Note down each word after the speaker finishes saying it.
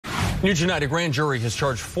New tonight, a grand jury has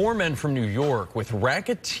charged 4 men from New York with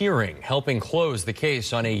racketeering, helping close the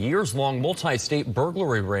case on a years-long multi-state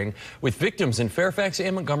burglary ring with victims in Fairfax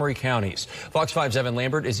and Montgomery counties. Fox 5's Evan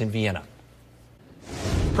Lambert is in Vienna.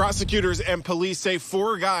 Prosecutors and police say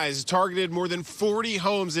 4 guys targeted more than 40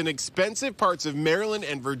 homes in expensive parts of Maryland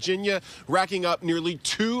and Virginia, racking up nearly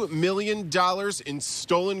 $2 million in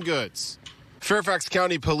stolen goods. Fairfax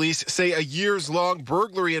County police say a years-long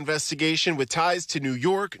burglary investigation with ties to New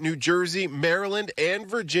York, New Jersey, Maryland, and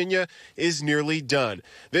Virginia is nearly done.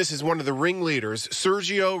 This is one of the ringleaders,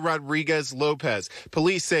 Sergio Rodriguez Lopez.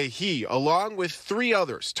 Police say he, along with 3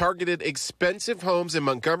 others, targeted expensive homes in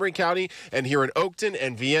Montgomery County and here in Oakton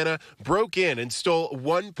and Vienna, broke in and stole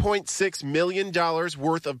 $1.6 million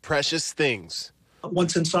worth of precious things.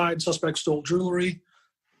 Once inside, suspects stole jewelry,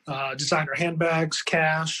 designer handbags,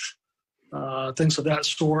 cash, things of that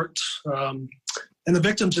sort. And the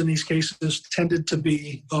victims in these cases tended to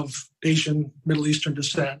be of Asian, Middle Eastern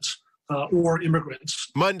descent or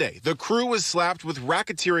immigrants. Monday, the crew was slapped with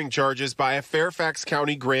racketeering charges by a Fairfax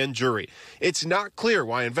County grand jury. It's not clear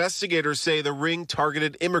why investigators say the ring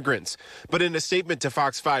targeted immigrants. But in a statement to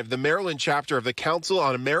Fox 5, the Maryland chapter of the Council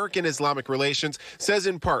on American Islamic Relations says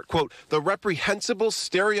in part, quote, the reprehensible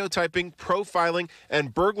stereotyping, profiling,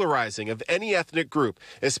 and burglarizing of any ethnic group,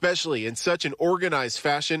 especially in such an organized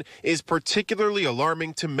fashion, is particularly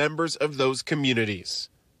alarming to members of those communities.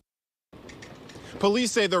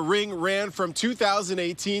 Police say the ring ran from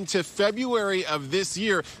 2018 to February of this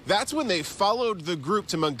year. That's when they followed the group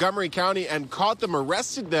to Montgomery County and caught them,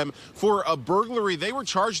 arrested them for a burglary. They were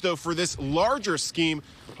charged, though, for this larger scheme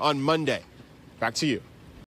on Monday. Back to you.